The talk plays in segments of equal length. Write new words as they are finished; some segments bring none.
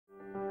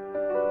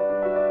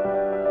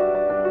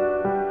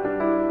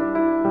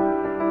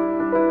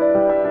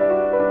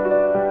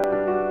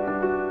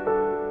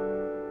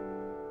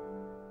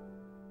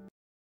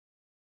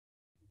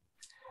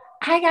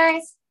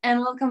guys, and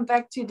welcome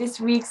back to this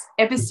week's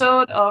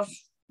episode of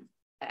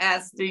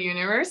As the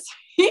Universe.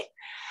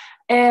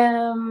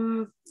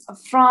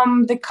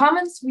 From the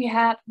comments we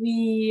had,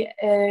 we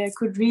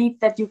could read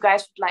that you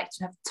guys would like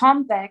to have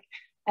Tom back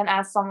and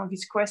ask some of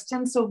his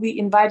questions. So we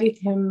invited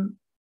him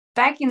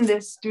back in the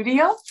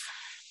studio,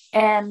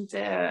 and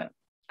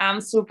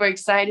I'm super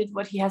excited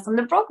what he has on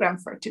the program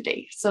for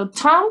today. So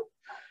Tom,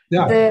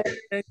 the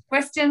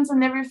questions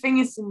and everything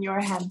is in your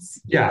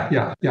hands.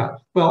 Yeah.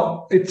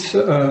 Well, it's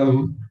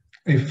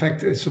in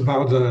fact, it's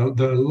about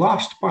the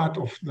last part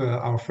of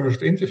our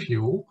first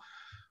interview.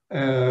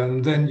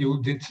 And then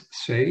you did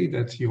say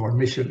that your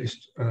mission is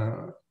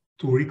to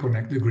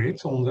reconnect the grid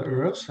on the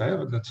Earth.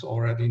 That's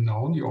already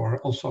known. You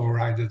also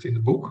write it in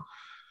the book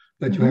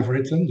that you have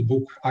written, the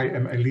book I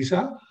Am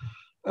Elisa.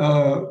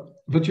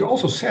 But you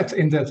also said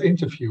in that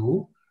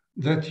interview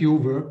that you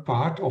were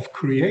part of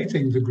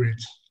creating the grid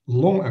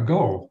long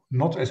ago,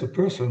 not as a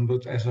person,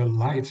 but as a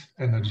light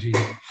energy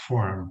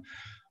form.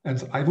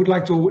 And I would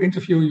like to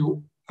interview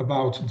you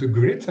about the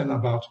grid and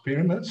about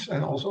pyramids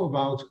and also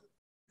about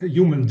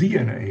human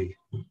DNA.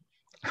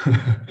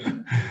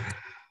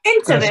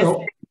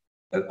 Interesting.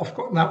 Of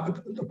course, now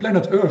the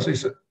planet Earth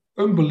is an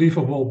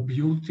unbelievable,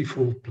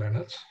 beautiful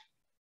planet.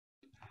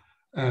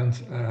 And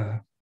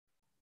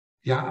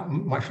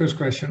my first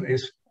question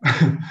is,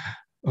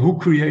 who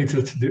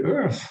created the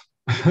Earth?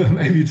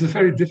 Maybe it's a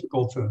very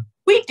difficult.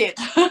 We did.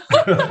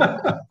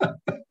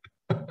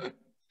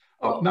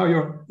 Now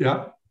you're,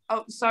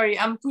 Oh, sorry,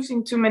 I'm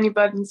pushing too many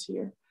buttons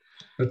here.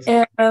 But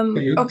can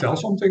you tell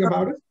something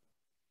about it?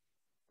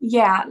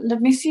 Yeah, let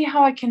me see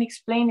how I can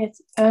explain it.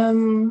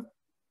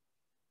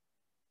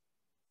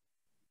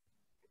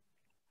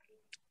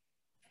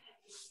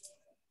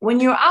 When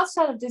you're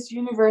outside of this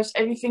universe,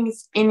 everything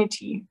is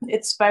energy.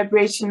 It's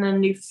vibration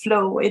and the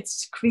flow.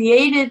 It's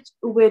created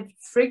with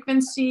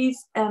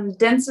frequencies and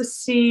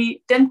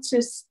density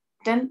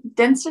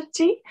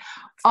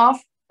of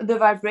the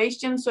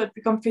vibration, so it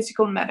becomes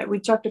physical matter. We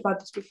talked about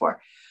this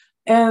before.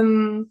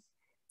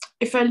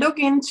 If I look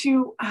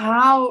into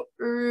how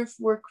Earth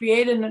were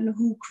created and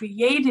who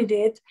created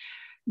it,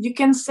 you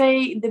can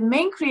say the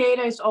main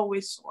creator is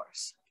always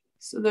Source.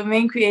 So the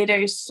main creator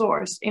is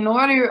Source. In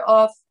order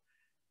of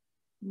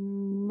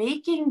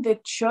making the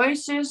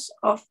choices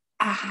of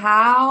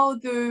how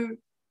the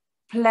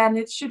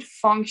planet should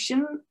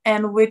function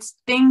and which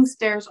things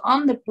there's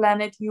on the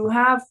planet, you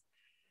have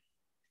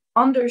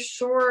under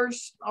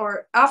Source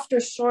or after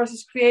Source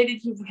is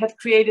created, you have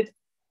created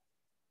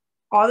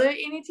other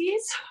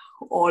entities.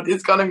 Oh,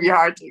 it's gonna be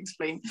hard to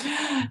explain.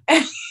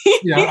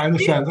 Yeah, I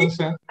understand.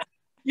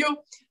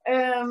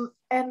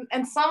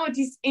 And some of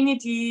these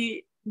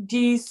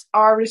entities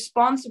are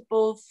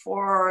responsible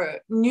for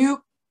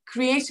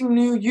creating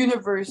new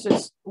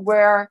universes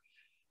where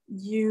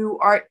you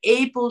are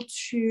able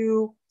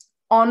to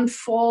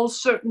unfold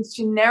certain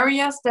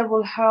scenarios that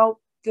will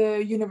help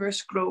the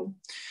universe grow.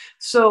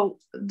 So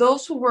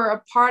those who were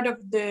a part of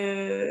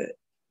the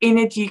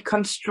energy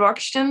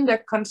construction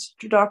that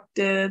construct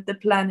the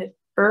planet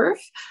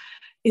Earth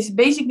is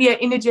basically an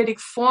energetic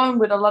form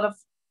with a lot of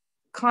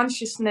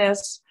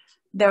consciousness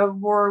that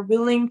were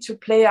willing to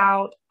play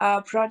out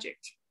a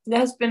project. There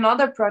has been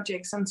other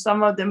projects and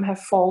some of them have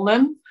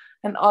fallen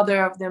and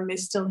other of them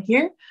is still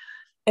here.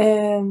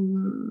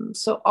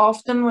 So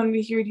often when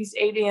we hear these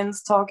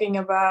aliens talking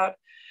about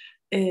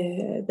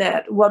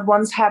that what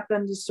once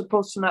happened is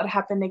supposed to not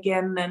happen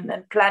again,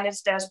 and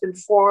planets that has been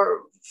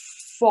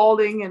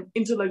falling and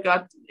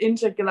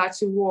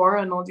intergalactic war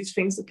and all these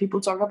things that people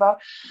talk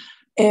about,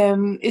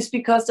 is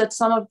because that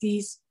some of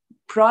these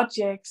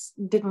projects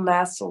didn't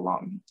last so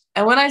long.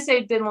 And when I say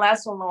it didn't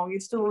last so long,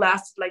 it still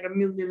lasted like 1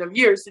 million of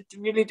years. It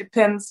really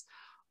depends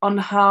on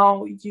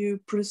how you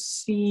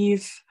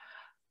perceive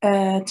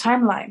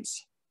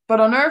timelines. But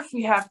on Earth,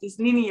 we have this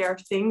linear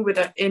thing with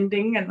an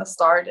ending and a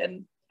start,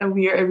 and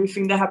we are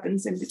everything that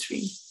happens in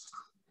between.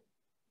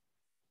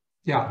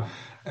 Yeah,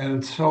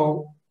 and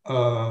so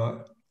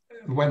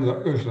when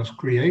the Earth was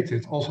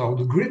created, also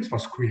the grid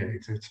was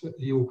created.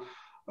 You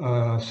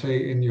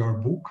say in your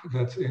book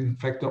that in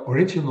fact the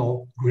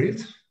original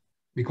grid,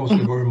 because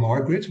there were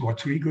more grids, more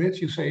 3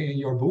 grids, you say in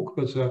your book,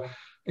 but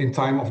in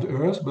time of the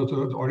Earth, but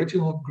the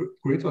original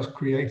grid was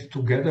created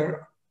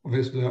together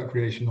with the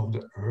creation of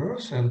the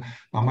Earth. And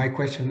now my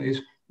question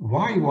is,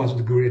 why was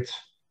the grid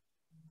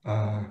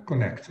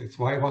connected?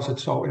 Why was it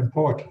so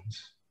important?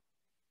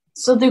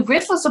 So the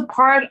grid was a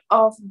part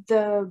of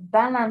the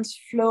balanced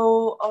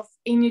flow of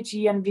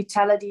energy and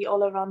vitality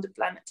all around the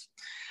planet.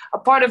 A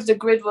part of the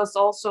grid was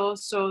also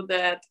so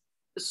that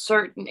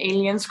certain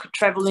aliens could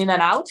travel in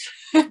and out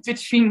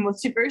between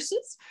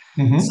multiverses.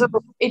 So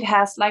it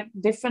has like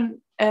different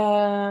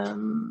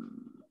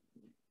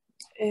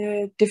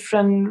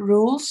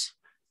rules,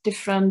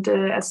 different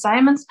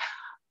assignments,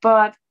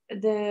 but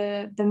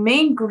the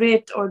main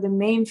grid or the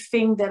main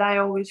thing that I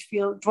always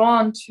feel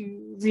drawn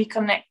to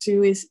reconnect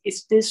to is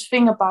this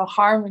thing about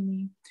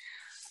harmony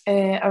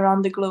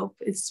around the globe.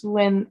 It's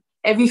when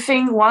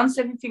once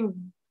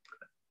everything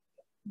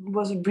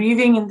was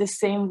breathing in the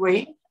same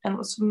way and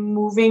was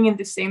moving in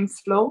the same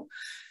flow.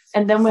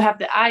 And then we have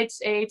the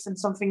ice age and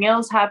something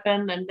else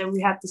happened. And then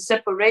we have the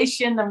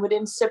separation. And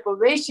within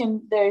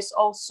separation, there's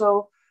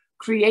also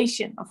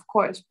creation, of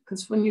course,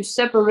 because when you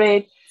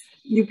separate,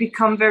 you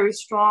become very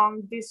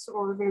strong this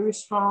or very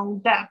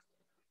strong that.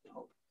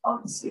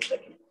 Let's see if I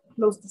can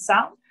close the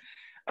sound.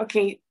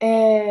 Okay,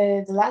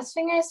 the last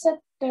thing I said.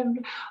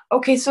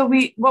 Okay, so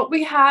what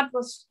we had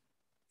was,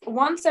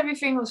 once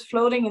everything was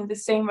floating in the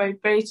same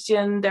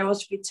vibration, there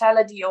was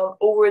vitality all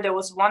over, there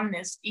was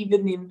oneness,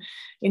 even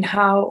in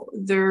how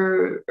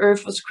the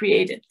earth was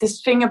created.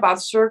 This thing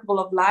about circle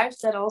of life,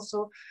 that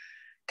also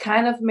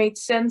kind of made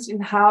sense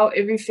in how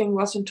everything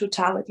was in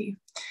totality.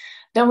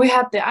 Then we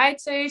had the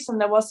ice age,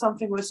 and there was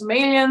something with some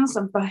aliens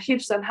and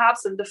hips and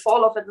hats and the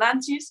fall of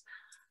Atlantis,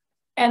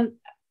 and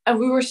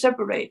we were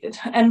separated.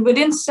 And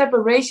within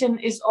separation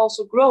is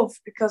also growth,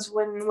 because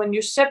when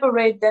you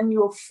separate, then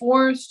you're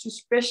forced to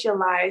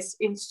specialize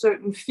in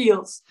certain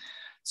fields.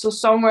 So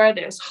somewhere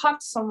there's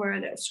hot,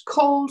 somewhere there's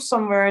cold,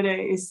 somewhere there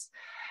is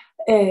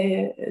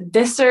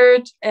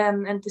desert,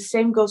 and the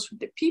same goes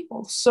with the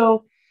people.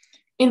 So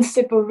in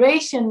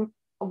separation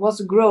was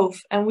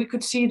growth, and we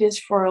could see this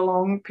for a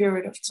long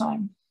period of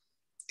time.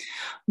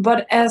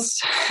 But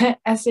as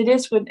it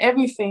is with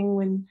everything,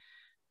 when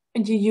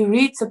you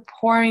reach a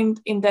point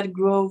in that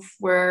growth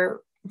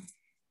where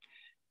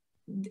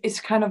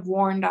it's kind of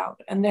worn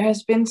out, and there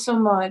has been so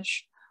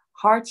much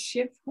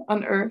hardship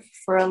on earth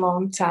for a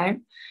long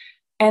time,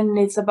 and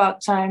it's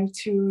about time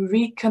to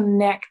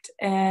reconnect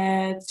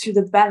to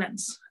the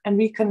balance and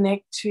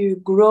reconnect to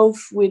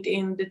growth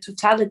within the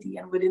totality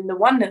and within the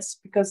oneness,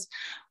 because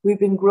we've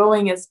been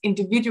growing as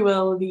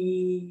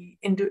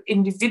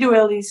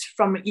individualities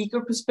from an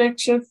ego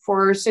perspective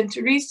for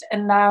centuries,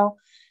 and now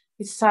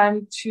it's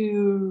time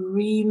to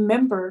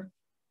remember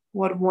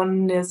what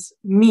oneness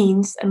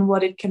means and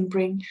what it can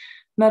bring,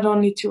 not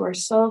only to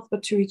ourselves,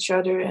 but to each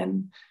other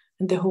and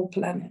the whole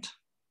planet.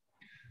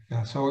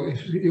 Yeah, so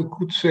if you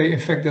could say, in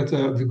fact, that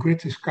the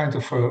grid is kind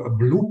of a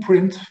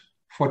blueprint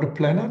for the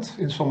planet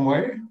in some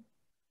way?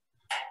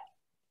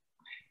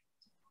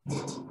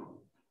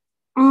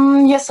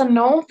 Yes and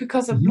no,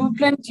 because a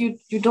blueprint, you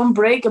don't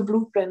break a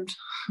blueprint.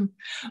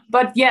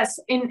 But yes,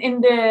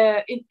 in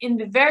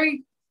the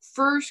very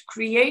first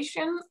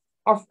creation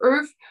of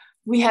Earth,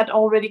 we had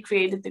already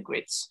created the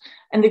grids,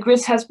 and the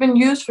grids has been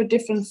used for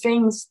different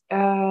things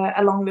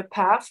along the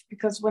path,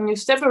 because when you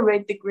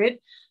separate the grid,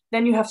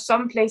 then you have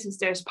some places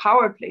there's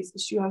power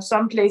places, you have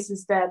some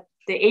places that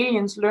the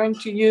aliens learn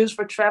to use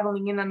for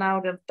traveling in and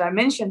out of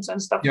dimensions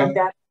and stuff like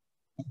that.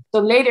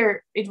 So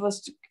later it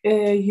was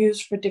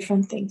used for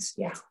different things.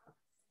 Yeah.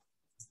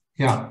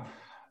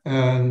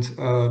 And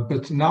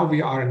but now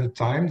we are in a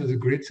time that the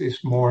grid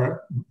is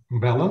more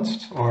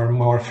balanced or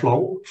more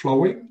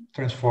flowing,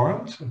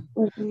 transformed.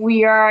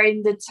 We are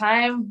in the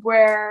time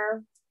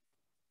where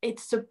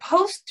it's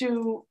supposed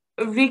to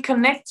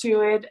reconnect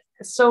to it,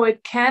 so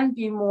it can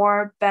be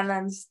more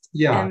balanced.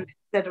 And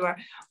etc.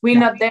 We're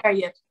not there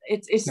yet.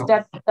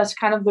 That's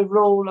kind of the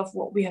role of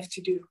what we have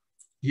to do.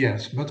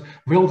 Yes, but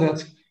will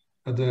that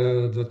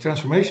the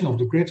transformation of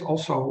the grid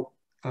also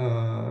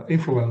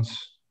influence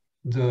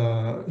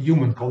the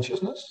human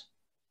consciousness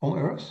on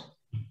Earth?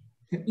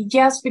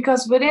 Yes,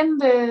 because within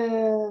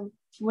the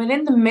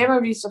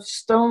memories of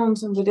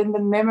stones and within the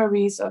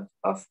memories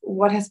of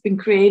what has been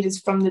created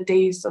from the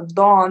days of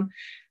dawn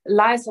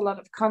lies a lot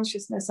of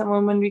consciousness.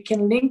 And when we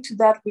can link to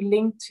that, we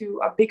link to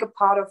a bigger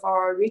part of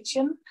our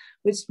origin,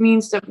 which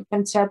means that we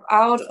can tap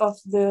out of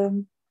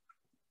the...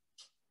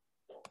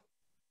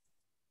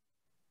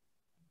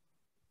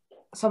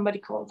 Somebody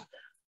called.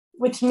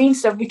 Which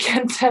means that we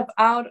can tap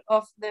out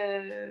of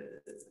the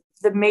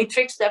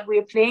matrix that we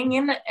are playing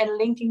in and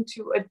linking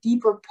to a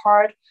deeper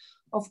part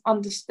of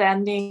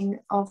understanding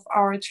of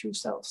our true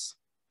selves.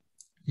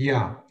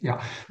 Yeah.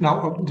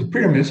 Now, the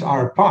pyramids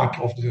are a part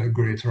of the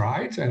grid,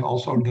 right? And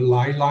also the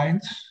ley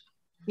lines.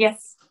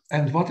 Yes.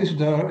 And what is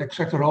the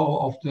exact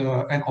role of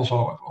and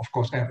also, of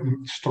course, a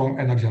strong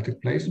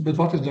energetic place, but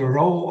what is the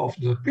role of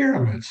the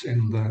pyramids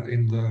in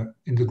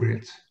the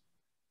grid?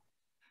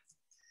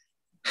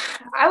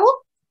 I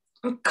will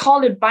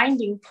call it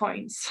binding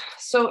points.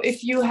 So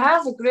if you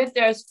have a grid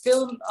that's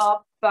filled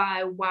up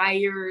by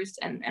wires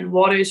and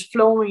water is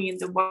flowing in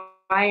the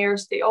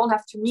wires, they all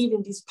have to meet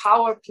in these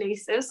power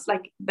places,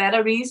 like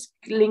batteries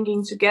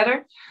linking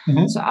together.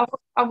 So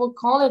I will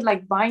call it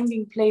like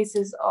binding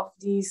places of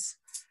these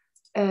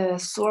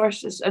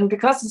sources. And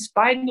because it's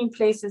binding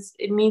places,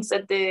 it means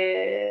that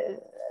the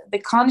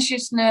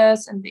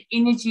consciousness and the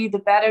energy, the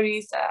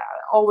batteries are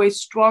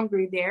always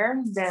stronger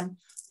there than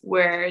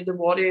where the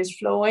water is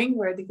flowing,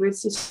 where the grid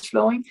is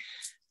flowing.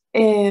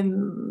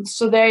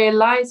 So there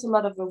lies a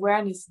lot of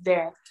awareness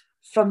there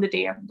from the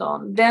day of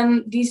dawn.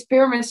 Then these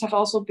pyramids have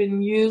also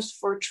been used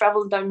for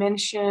travel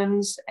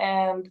dimensions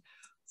and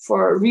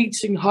for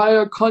reaching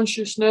higher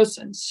consciousness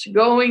and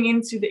going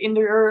into the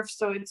inner earth.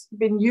 So it's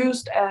been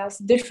used as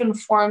different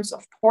forms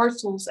of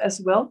portals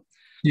as well.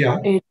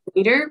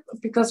 Later,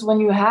 because when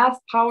you have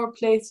power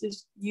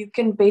places, you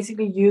can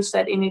basically use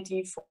that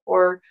energy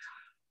for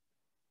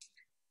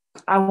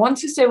I want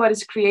to say what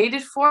it's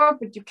created for,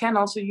 but you can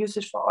also use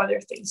it for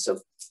other things. So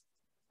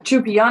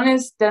to be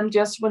honest, then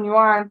just when you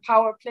are in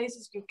power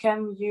places, you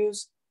can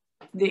use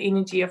the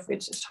energy of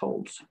which it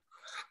holds.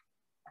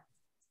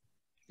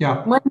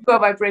 Yeah. When you go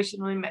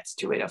vibrationally matched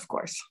to it, of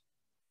course.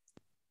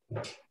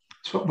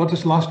 So what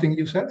is the last thing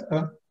you said?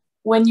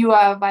 When you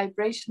are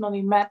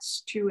vibrationally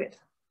matched to it.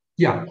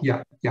 Yeah.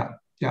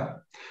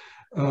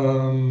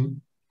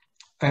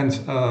 And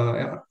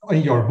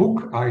in your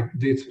book, I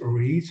did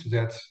read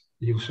that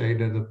you say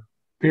that the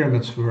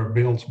pyramids were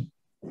built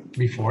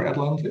before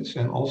Atlantis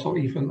and also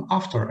even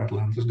after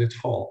Atlantis did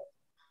fall.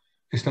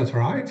 Is that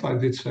right?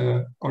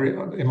 Or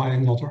am I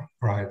not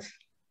right?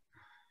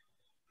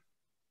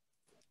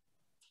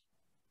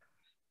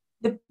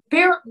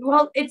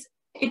 Well, it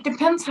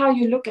depends how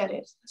you look at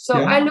it. So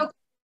Yeah. I look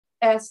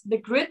as the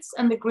grids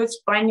and the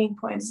grids binding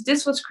points.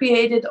 This was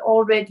created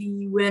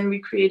already when we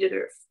created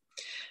Earth.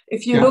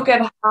 If you look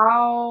at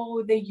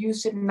how they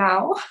use it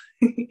now,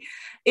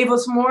 it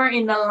was more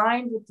in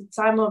line with the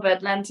time of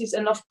Atlantis.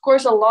 And of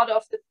course, a lot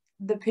of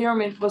the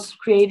pyramid was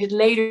created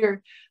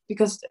later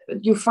because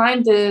you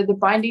find the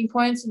binding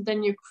points and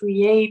then you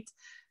create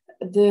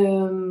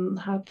the,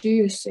 how do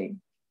you say,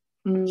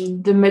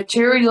 the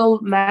material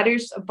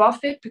matters above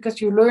it, because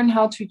you learn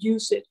how to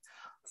use it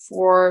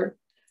for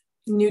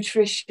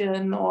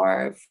nutrition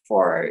or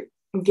for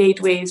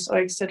gateways or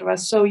etc.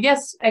 So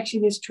yes,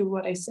 actually it's true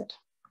what I said.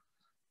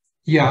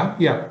 Yeah.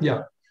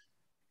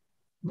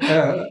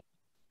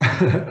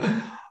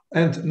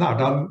 And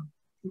now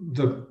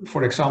then,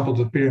 for example,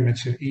 the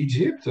pyramids in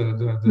Egypt,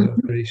 the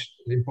very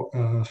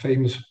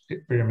famous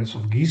pyramids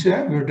of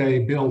Gizeh, were they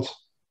built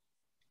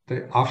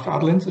after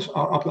Atlantis?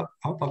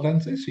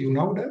 Atlantis, you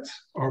know that,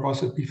 or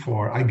was it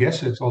before? I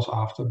guess it was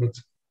after, but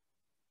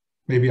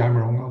maybe I'm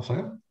wrong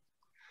also.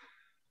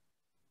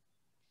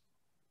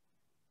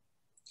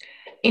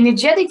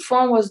 Energetic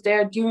form was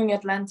there during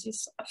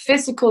Atlantis.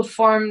 Physical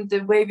form,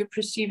 the way we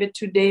perceive it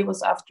today,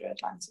 was after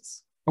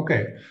Atlantis.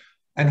 Okay.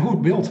 And who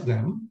built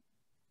them?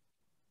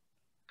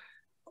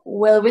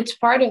 Well, which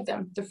part of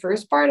them? The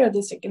first part or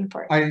the second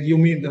part? You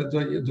mean that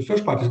the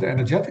first part is the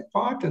energetic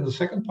part and the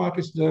second part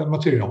is the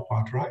material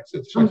part, right?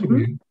 That's what you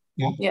mean.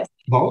 Yeah. Yes.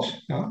 Both.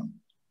 Yeah.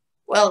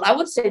 Well, I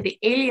would say the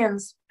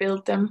aliens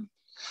built them.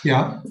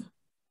 Yeah.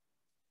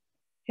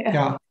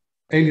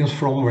 Aliens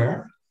from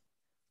where?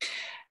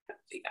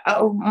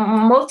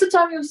 Most of the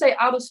time you say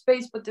out of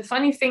space, but the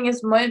funny thing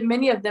is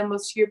many of them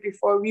was here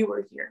before we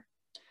were here.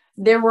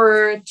 There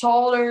were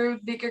taller,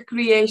 bigger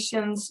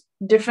creations,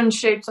 different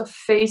shapes of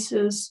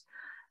faces,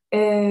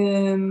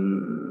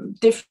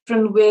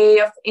 different way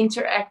of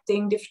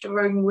interacting,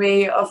 different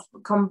way of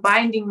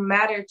combining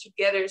matter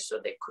together so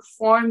they could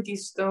form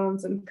these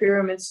stones and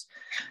pyramids.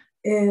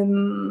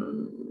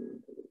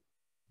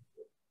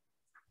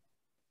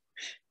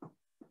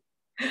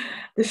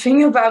 The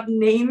thing about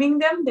naming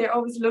them, they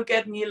always look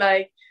at me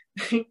like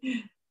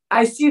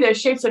I see their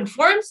shapes and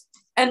forms,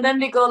 and then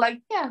they go like,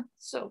 yeah,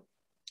 so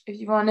if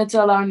you want to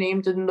tell our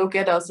name, then look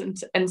at us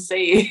and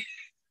say,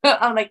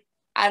 I'm like,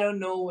 I don't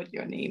know what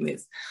your name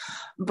is.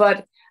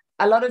 But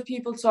a lot of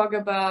people talk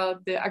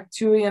about the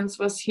Arcturians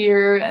was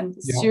here and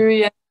the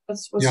Syrians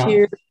was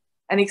here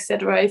and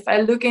etc. If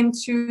I look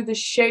into the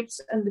shapes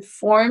and the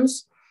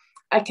forms,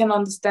 I can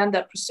understand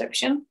that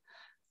perception.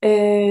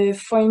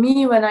 For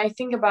me, when I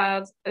think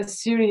about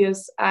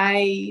Sirius,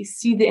 I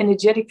see the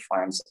energetic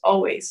forms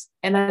always,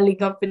 and I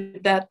link up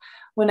with that.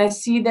 When I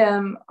see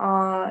them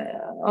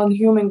on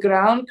human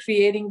ground,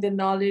 creating the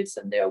knowledge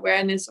and the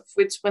awareness of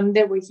which, when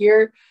they were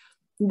here,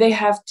 they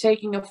have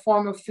taken a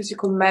form of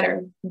physical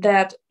matter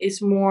that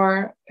is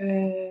more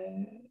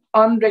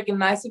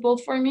unrecognizable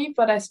for me,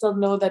 but I still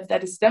know that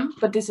that is them.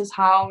 But this is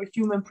how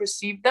humans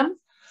perceive them,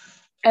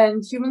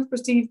 and humans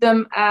perceive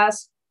them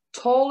as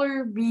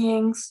taller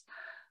beings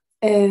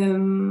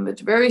with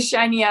very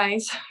shiny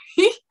eyes.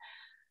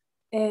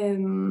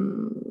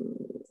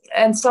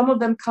 And some of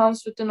them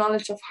comes with the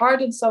knowledge of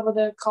heart, and some of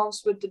them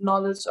comes with the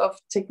knowledge of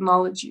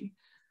technology.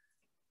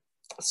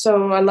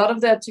 So a lot of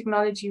that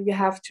technology we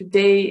have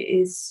today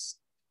is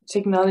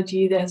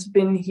technology that has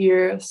been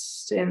here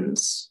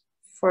since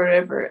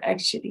forever,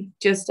 actually.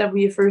 Just that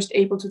we are first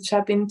able to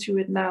tap into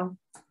it now.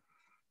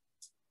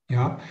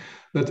 Yeah,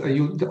 but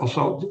you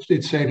also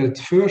did say that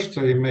first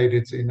you made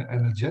it in an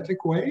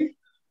energetic way,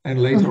 and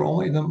later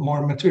on in a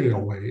more material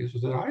way.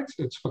 Is that right?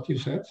 That's what you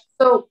said?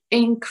 So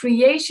in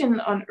creation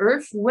on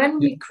Earth, when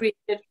we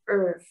created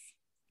Earth.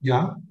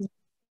 Yeah.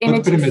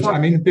 But pyramids, I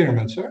mean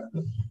pyramids, huh?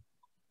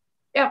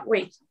 Yeah,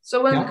 wait.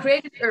 So when we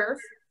created Earth,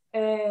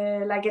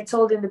 like I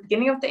told in the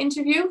beginning of the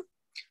interview,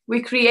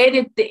 we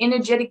created the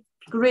energetic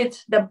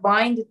grid that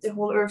binded the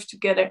whole Earth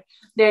together.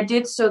 They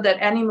did so that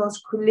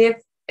animals could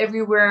live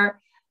everywhere,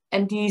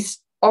 and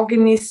these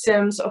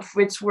organisms of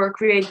which were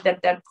created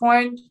at that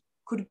point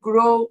could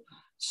grow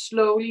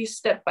slowly,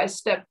 step by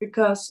step,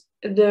 because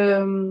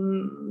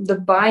the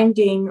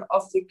binding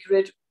of the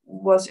grid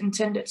was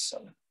intended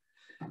so.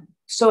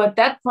 So at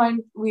that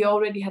point, we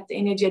already had the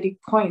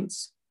energetic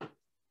points.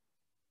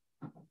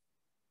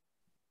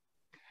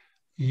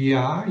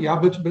 yeah,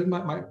 but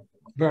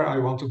where I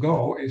want to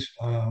go is,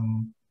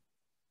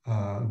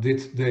 did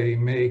they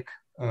make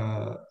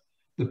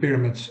the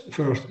pyramids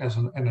first as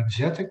an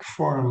energetic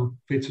form,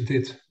 which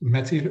did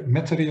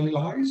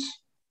materialize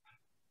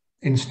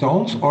in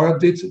stones, or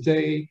did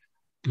they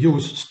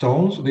use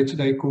stones which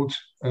they could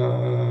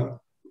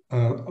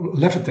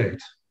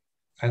levitate,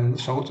 and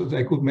so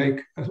they could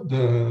make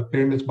the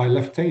pyramids by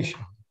levitation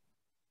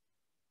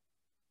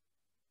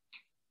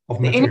of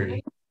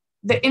material?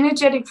 The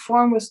energetic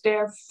form was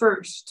there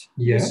first.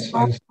 Yes, the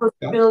stones were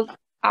built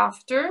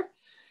after,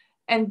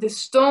 and the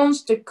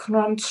stones, the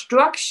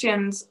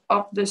constructions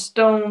of the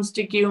stones,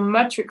 the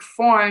geometric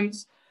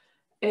forms,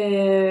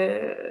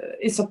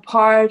 is a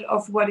part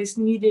of what is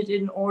needed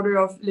in order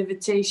of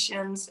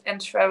levitations and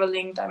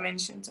traveling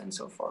dimensions and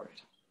so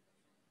forth.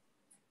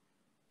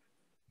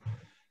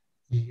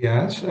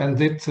 Yes, and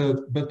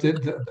but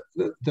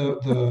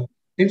the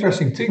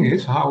interesting thing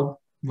is, how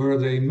were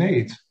they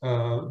made?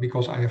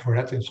 Because I have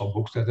read in some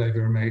books that they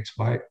were made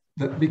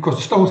because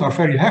the stones are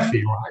very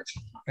heavy, right?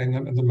 And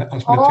as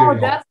material. Oh,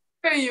 that's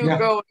where you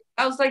go.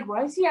 I was like,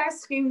 why is he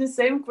asking the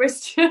same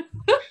question?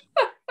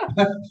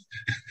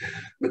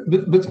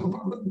 but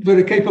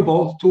very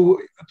capable to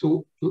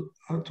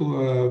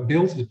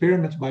build the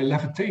pyramids by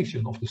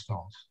levitation of the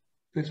stones.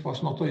 This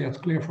was not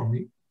yet clear for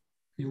me.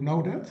 You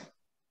know that?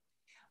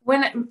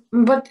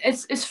 But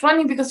it's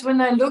funny because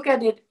when I look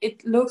at it,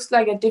 it looks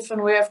like a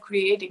different way of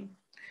creating.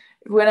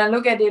 When I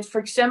look at it, for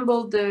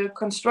example, the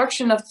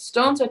construction of the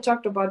stones, I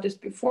talked about this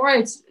before,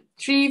 it's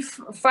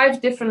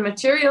 5 different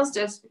materials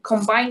that's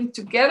combined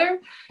together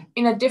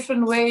in a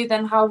different way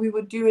than how we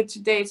would do it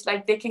today. It's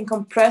like they can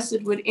compress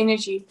it with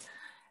energy.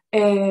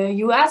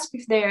 You ask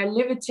if they are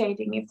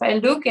levitating. If I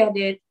look at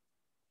it,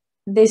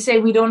 they say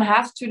we don't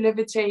have to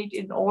levitate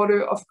in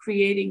order of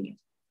creating it.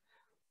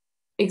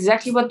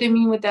 Exactly what they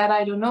mean with that,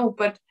 I don't know,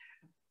 but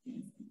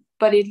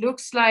it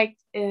looks like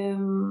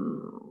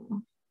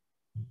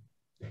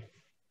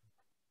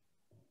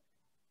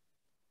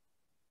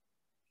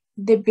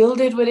they build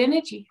it with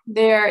energy.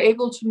 They are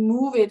able to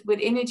move it with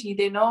energy.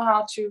 They know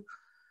how to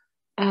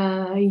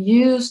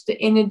use the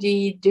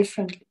energy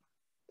differently.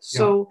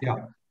 So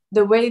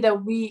the way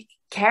that we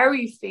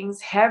carry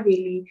things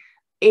heavily,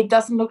 it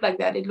doesn't look like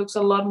that. It looks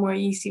a lot more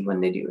easy when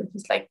they do it.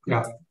 It's like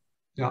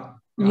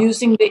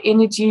using the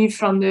energy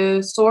from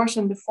the source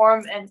and the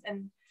form,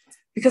 and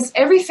because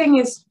everything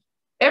is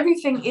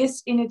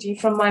energy.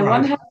 From my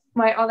one hand,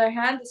 my other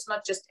hand is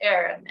not just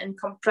air and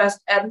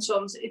compressed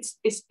atoms.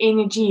 It's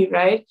energy,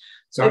 right?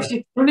 So if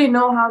you really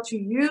know how to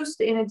use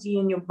the energy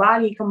in your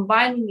body,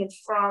 combining it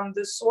from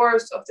the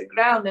source of the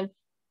ground and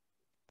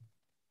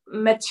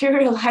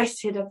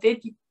materialize it a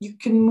bit, you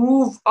can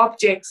move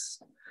objects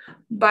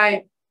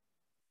by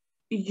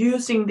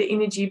using the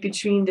energy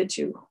between the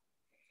two.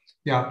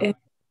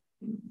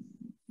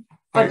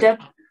 But that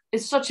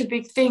is such a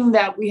big thing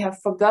that we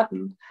have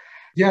forgotten.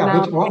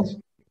 But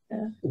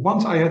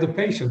once I had a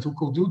patient who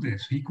could do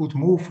this. He could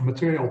move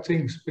material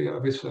things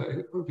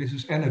with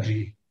his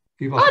energy.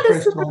 He was a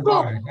very strong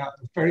guy. Yeah,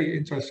 a very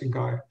interesting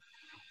guy.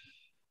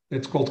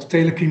 It's called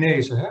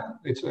telekinese.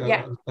 It's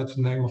that's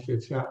the name of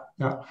it.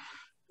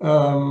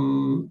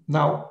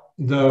 Now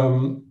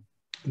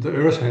the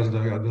Earth has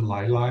the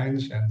ley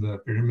lines and the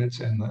pyramids,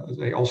 and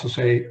they also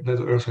say that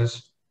the Earth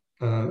has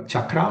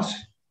chakras.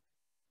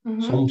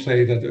 Mm-hmm. Some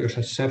say that the Earth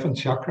has 7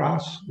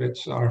 chakras,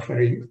 which are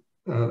very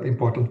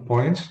important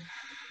points.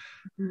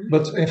 Mm-hmm.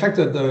 But in fact,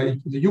 the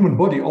human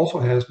body also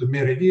has the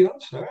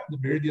meridians,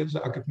 the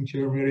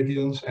acupuncture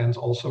meridians, and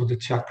also the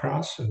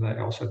chakras. And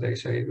they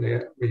say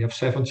we have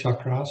 7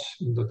 chakras.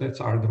 That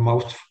are the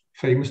most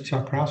famous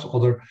chakras.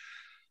 Other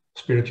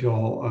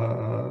spiritual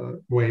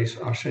ways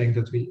are saying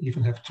that we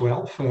even have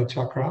 12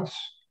 chakras.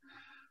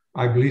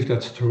 I believe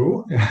that's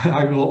true.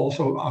 I will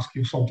also ask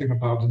you something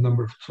about the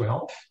number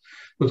 12.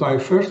 But I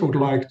first would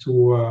like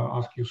to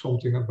ask you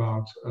something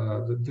about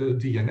the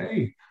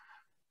DNA.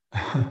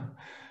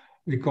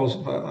 Because,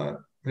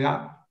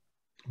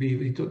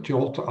 we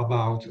talked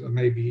about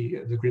maybe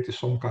the grid is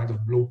some kind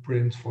of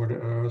blueprint for the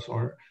Earth,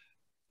 or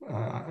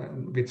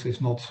which is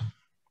not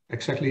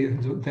exactly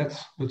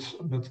that,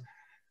 but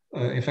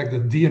in fact, the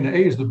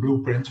DNA is the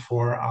blueprint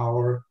for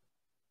our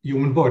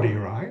human body,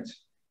 right?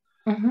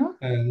 Mm-hmm.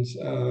 And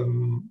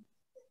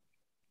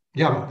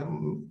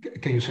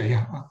can you say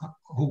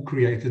who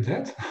created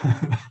that?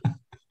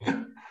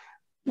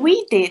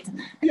 We did.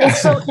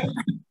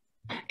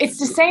 It's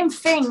the same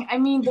thing. I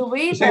mean, the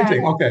way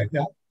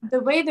the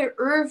way the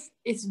Earth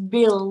is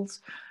built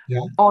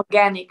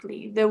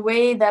organically, the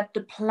way that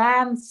the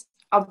plants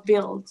are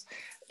built.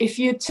 If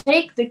you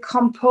take the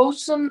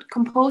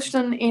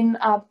composition in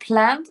a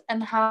plant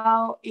and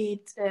how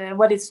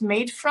what it's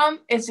made from,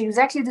 it's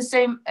exactly the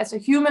same as a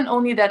human,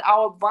 only that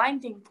our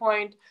binding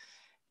point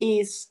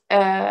is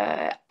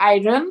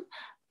iron,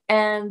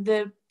 and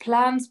the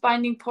plant's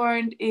binding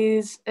point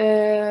is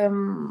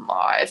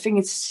I think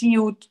it's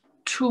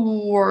CO2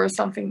 or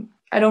something.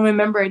 I don't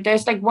remember.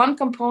 There's like one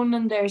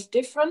component there's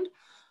different,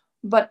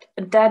 but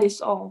that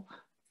is all.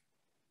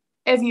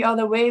 every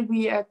other way,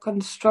 we are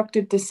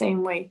constructed the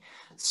same way.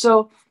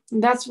 So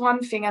that's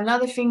one thing.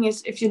 Another thing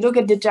is, if you look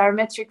at the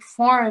geometric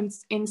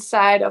forms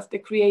inside of the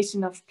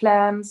creation of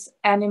plants,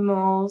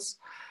 animals,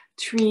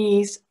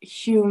 trees,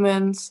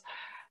 humans,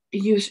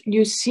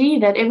 you see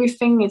that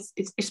everything is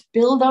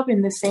built up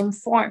in the same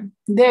form.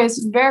 There's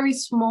very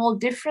small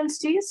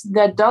differences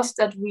that does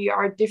that we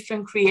are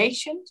different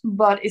creations,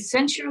 but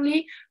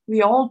essentially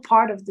we are all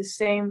part of the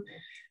same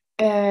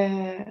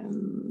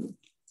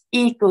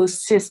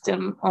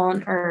ecosystem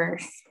on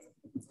Earth.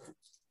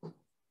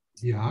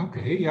 Yeah,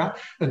 okay, yeah.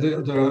 And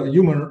the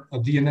human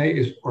DNA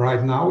is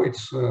right now,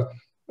 it's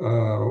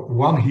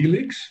one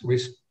helix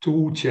with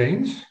 2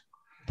 chains.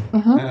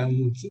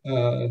 And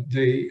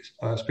the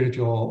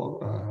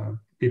spiritual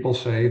people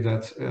say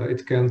that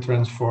it can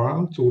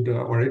transform to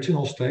the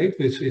original state,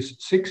 which is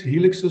 6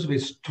 helixes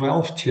with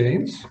 12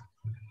 chains.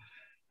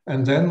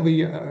 And then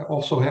we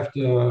also have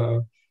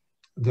the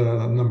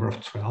number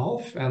of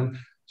 12. And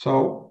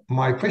so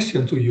my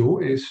question to you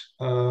is,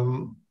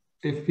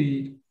 if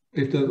the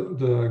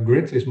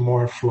grid is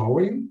more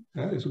flowing,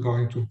 it's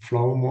going to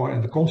flow more,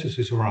 and the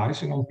consciousness is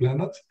rising on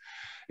planet,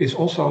 is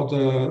also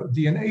the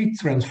DNA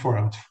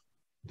transformed?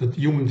 The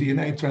human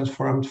DNA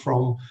transformed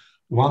from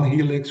 1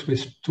 helix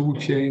with 2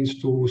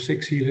 chains to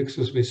 6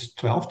 helixes with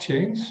 12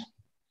 chains?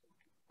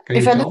 Can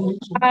you tell me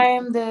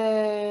something?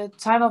 The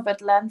time of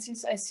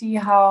Atlantis, I see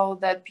how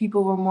that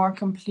people were more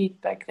complete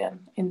back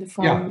then in the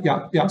form.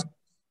 Yeah.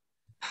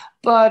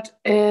 But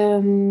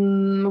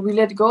we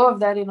let go of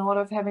that in order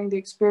of having the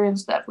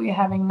experience that we're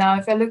having now.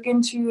 If I look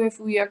into if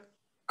we are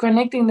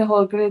connecting the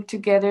whole grid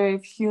together,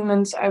 if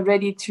humans are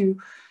ready to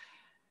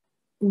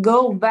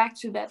go back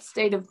to that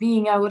state of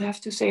being, I would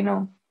have to say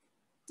no.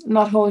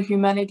 Not whole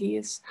humanity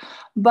is,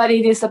 but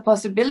it is a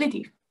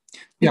possibility.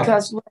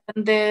 Because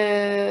when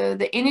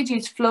the energy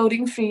is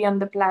floating free on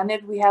the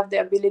planet, we have the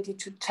ability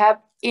to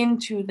tap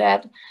into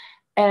that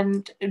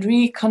and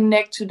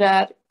reconnect to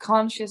that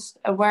conscious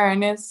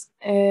awareness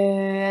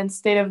and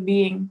state of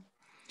being.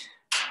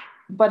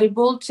 But it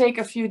will take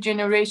a few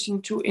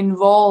generations to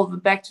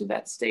evolve back to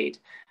that state,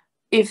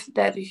 if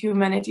that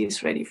humanity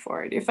is ready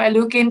for it. If I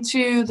look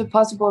into the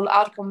possible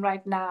outcome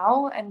right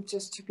now, and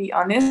just to be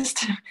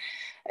honest,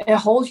 a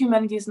whole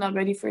humanity is not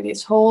ready for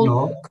this.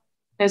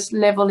 This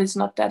level is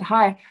not that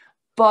high,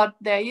 but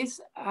there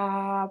is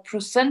a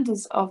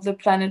percentage of the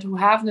planet who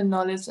have the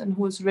knowledge and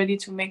who is ready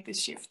to make the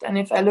shift. And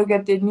if I look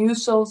at the new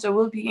souls that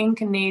will be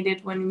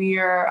incarnated when we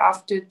are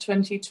after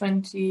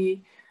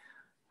 2020,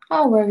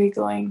 where are we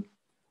going?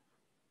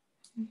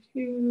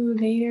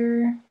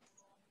 Later.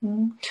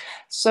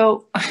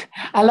 So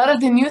a lot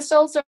of the new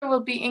souls that will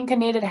be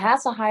incarnated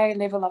has a higher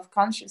level of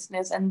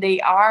consciousness, and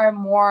they are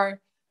more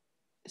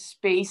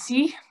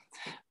spacey,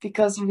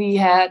 because we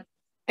had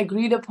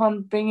agreed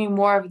upon bringing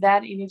more of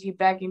that energy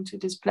back into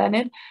this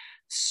planet.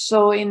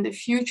 So in the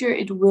future,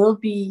 it will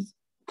be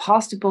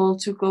possible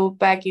to go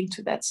back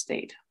into that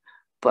state.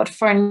 But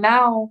for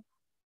now,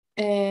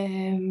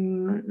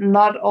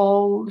 not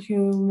all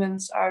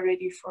humans are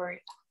ready for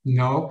it.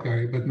 No,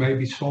 okay, but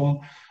maybe some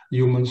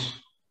humans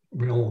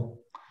will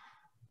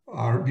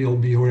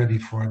be ready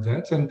for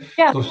that. And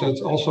does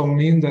that also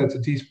mean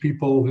that these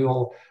people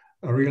will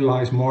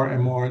realize more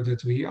and more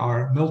that we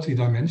are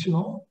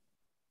multidimensional?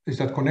 Is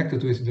that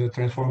connected with the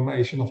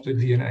transformation of the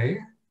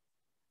DNA?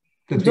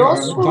 That we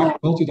are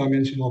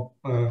multidimensional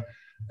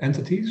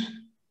entities?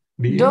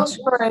 Beings?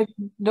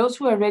 Those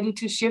who are ready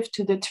to shift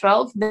to the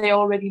 12, they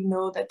already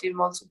know that they're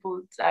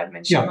multiple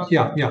dimensional.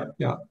 Yeah.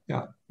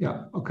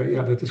 Okay,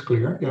 yeah, that is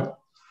clear. Yeah.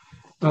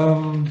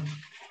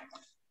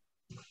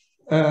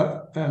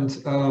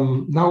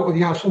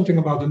 Now, something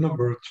about the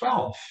number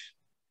 12.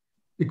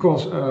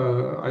 Because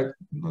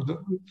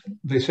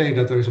they say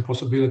that there is a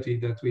possibility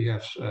that we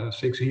have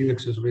 6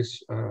 helixes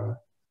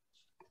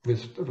with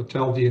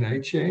 12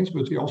 DNA chains,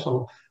 but we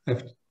also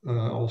have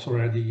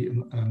already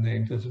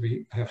named that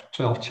we have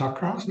 12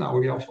 chakras. Now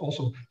we have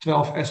also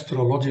 12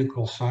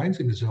 astrological signs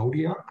in the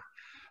zodiac.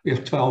 We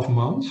have 12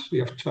 months. We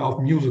have 12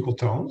 musical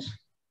tones,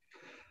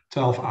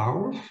 12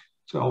 hours,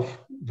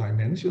 12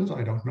 dimensions.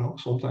 I don't know.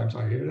 Sometimes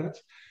I hear that.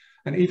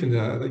 And even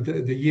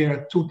the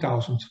year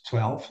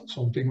 2012,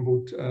 something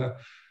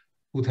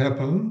would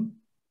happen.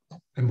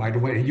 And by the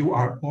way, you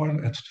are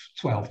born at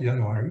 12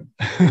 January.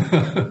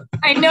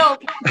 I know,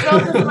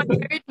 12 is my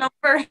favorite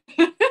number.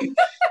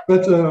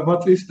 But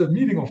what is the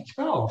meaning of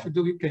 12?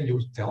 Can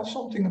you tell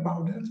something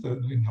about that?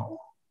 Do you know?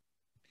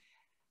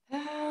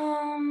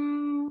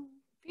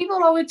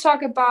 People always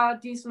talk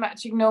about these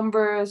magic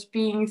numbers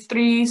being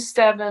 3,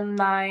 7,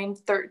 9,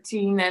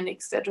 13, and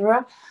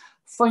etc.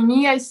 For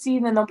me, I see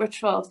the number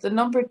 12,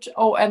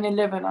 and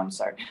 11, I'm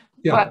sorry.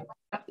 Yeah. But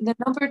the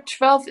number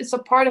 12 is a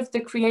part of the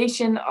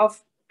creation of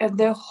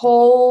the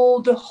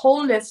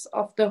wholeness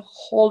of the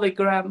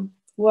hologram,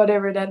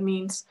 whatever that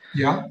means.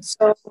 Yeah.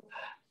 So,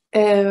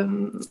 I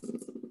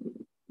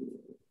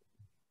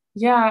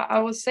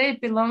would say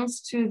it belongs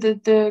to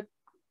the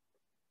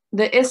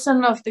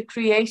essence of the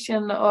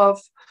creation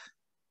of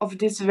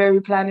this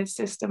very planet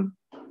system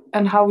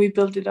and how we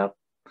built it up.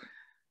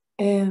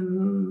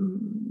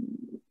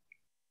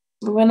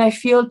 when I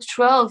feel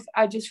 12,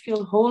 I just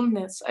feel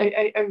wholeness.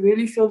 I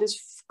really feel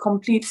this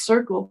complete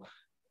circle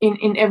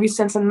in every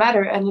sense and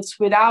matter, and it's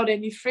without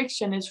any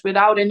friction, it's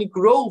without any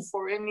growth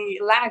or any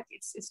lack.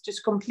 It's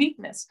just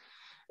completeness.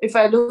 If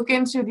I look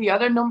into the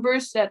other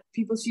numbers that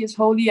people see as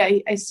holy,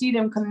 I see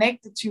them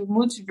connected to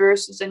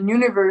multiverses and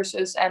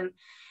universes,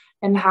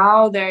 and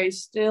how there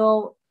is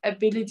still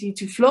ability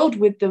to float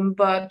with them,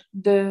 but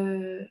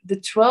the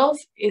 12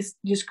 is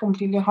just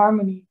completely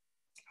harmony.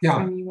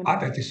 Yeah,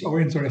 that is so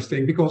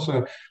interesting, because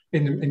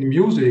in the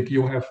music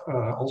you have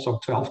also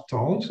 12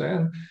 tones,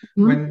 and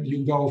when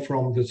you go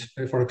from this,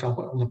 for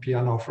example, on the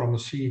piano, from a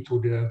C to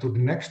the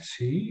next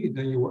C,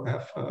 then you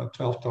have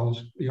 12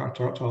 tones,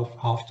 12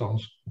 half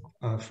tones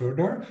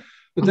further,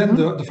 but then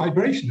the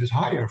vibration is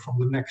higher from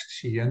the next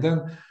C, and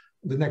then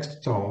the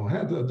next tone,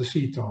 the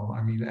C tone,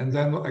 I mean, and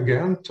then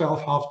again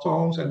 12 half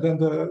tones, and then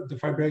the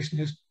vibration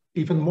is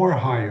even more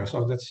higher.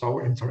 So that's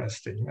so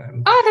interesting,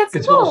 and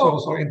it's cool. also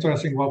so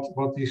interesting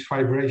what these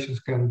vibrations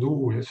can do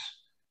with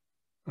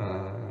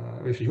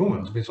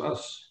humans, with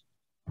us,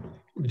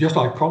 just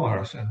like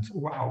colors. And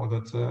wow,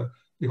 that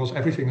because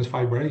everything is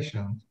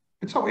vibration.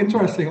 It's so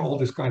interesting, all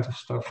this kind of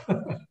stuff.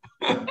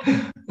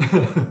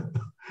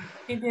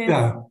 It is.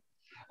 Yeah.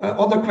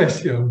 Other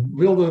question: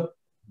 Will the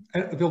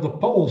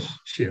poles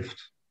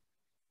shift?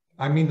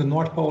 I mean, the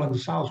North Pole and the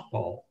South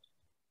Pole.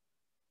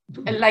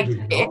 Like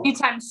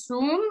anytime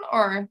soon,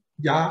 or?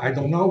 Yeah, I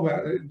don't know.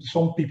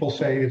 Some people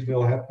say it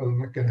will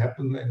happen. It can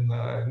happen in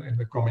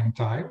the coming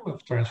time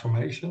of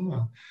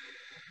transformation.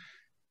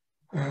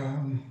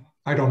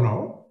 I don't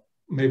know.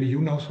 Maybe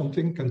you know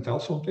something. Can tell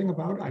something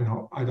about it.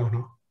 I don't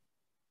know.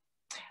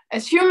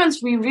 As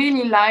humans, we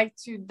really like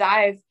to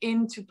dive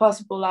into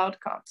possible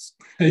outcomes.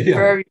 Yeah.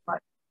 Very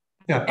much.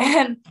 Yeah.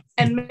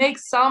 And make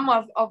some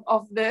of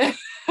the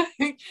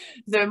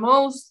the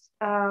most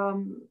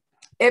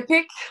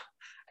epic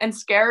and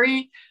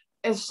scary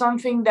is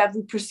something that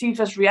we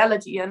perceive as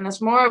reality, and as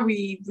more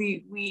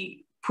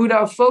we put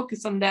our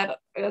focus on that,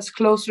 as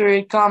closer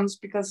it comes,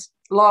 because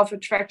law of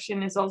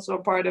attraction is also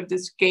a part of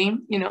this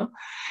game, you know.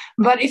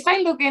 But if I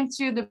look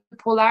into the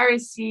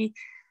polarity,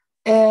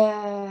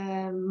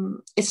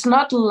 it's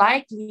not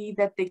likely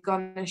that they're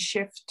gonna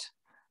shift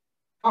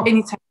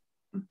anytime,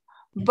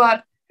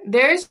 but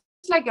there's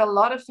like a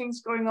lot of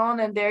things going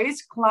on, and there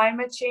is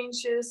climate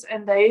changes,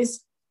 and there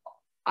is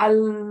a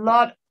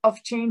lot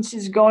of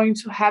changes going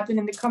to happen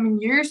in the coming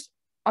years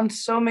on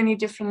so many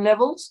different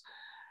levels,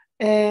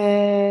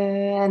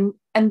 and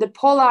the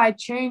polar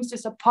change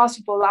is a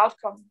possible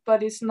outcome,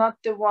 but it's not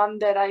the one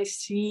that I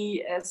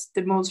see as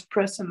the most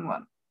present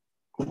one.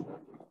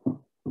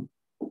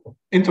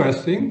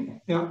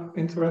 Interesting. Yeah,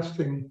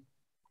 interesting.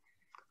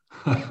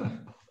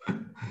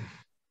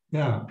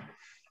 Yeah.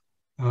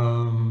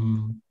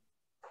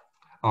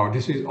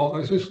 This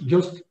is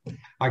just,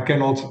 I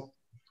cannot.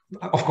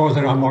 Of course,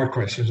 there are more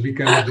questions. We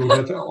cannot do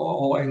that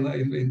all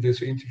in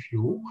this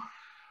interview.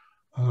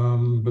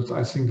 But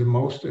I think the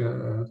most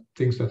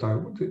things that I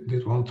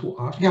did want to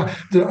ask, yeah,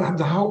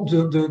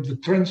 the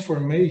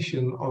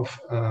transformation of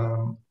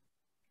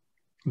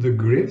the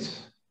grid,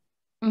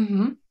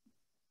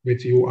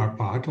 which you are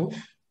part of,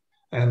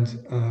 and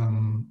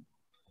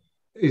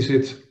is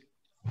it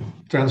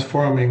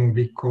transforming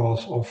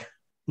because of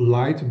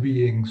light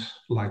beings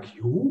like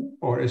you,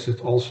 or is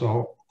it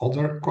also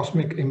other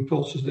cosmic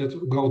impulses that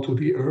go to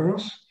the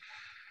earth,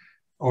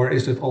 or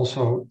is it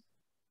also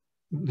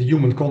the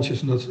human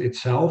consciousness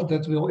itself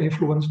that will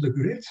influence the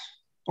grid,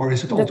 or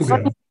is it all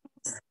together?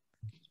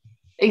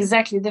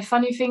 Exactly. The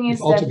funny thing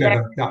is all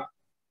together.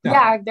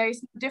 There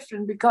is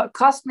different, because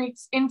cosmic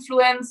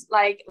influence,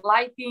 like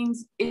light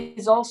beings,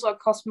 is also a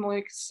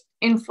cosmic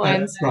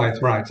influence.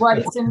 Right. What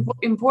is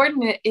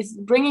important is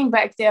bringing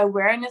back the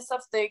awareness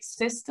of the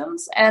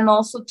existence, and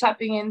also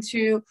tapping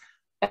into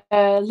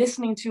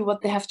listening to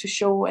what they have to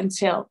show and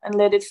tell, and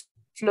let it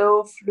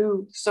flow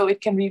through, so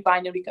it can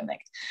rebind and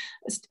reconnect.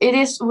 It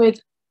is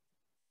with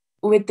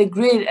the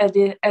grid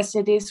as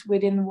it is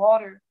within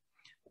water.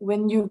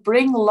 When you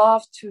bring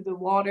love to the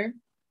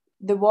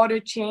water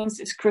changes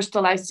its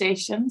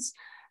crystallizations,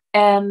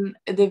 and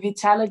the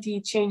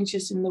vitality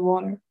changes in the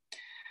water.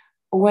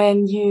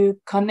 When you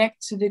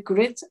connect to the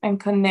grid and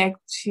connect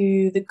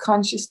to the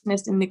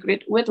consciousness in the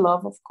grid with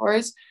love, of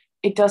course,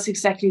 it does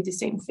exactly the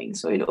same thing.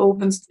 So it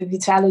opens the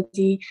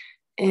vitality,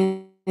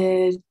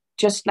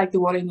 just like the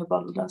water in the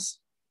bottle does.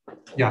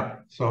 Yeah.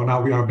 So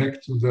now we are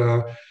back to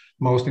the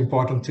most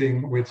important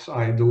thing, which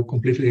I do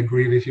completely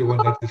agree with you,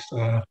 and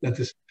that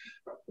is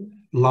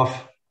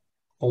love.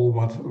 All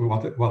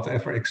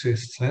whatever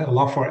exists,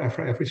 love for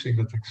everything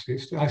that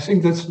exists. I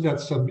think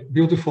that's a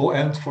beautiful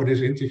end for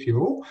this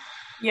interview.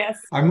 Yes,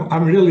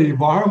 I'm really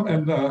warm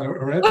and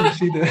ready to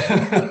see the.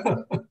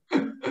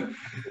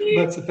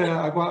 But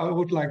I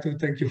would like to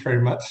thank you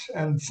very much,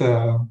 and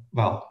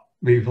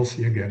we will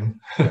see again.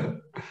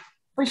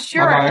 For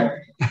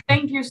sure.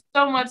 Thank you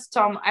so much,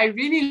 Tom. I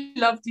really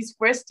love these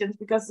questions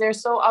because they're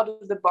so out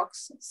of the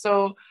box.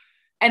 So.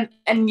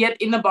 And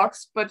yet in a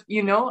box, but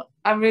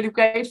I'm really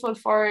grateful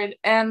for it.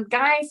 And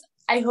guys,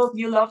 I hope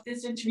you love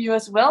this interview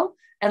as well,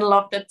 and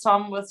love that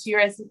Tom was here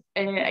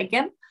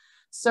again.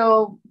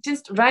 So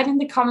just write in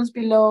the comments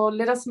below.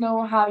 Let us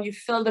know how you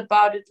felt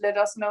about it. Let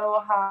us know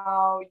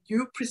how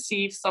you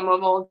perceive some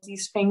of all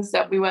these things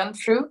that we went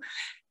through.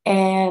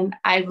 And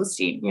I will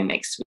see you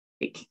next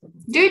week.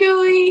 Doei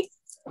doei!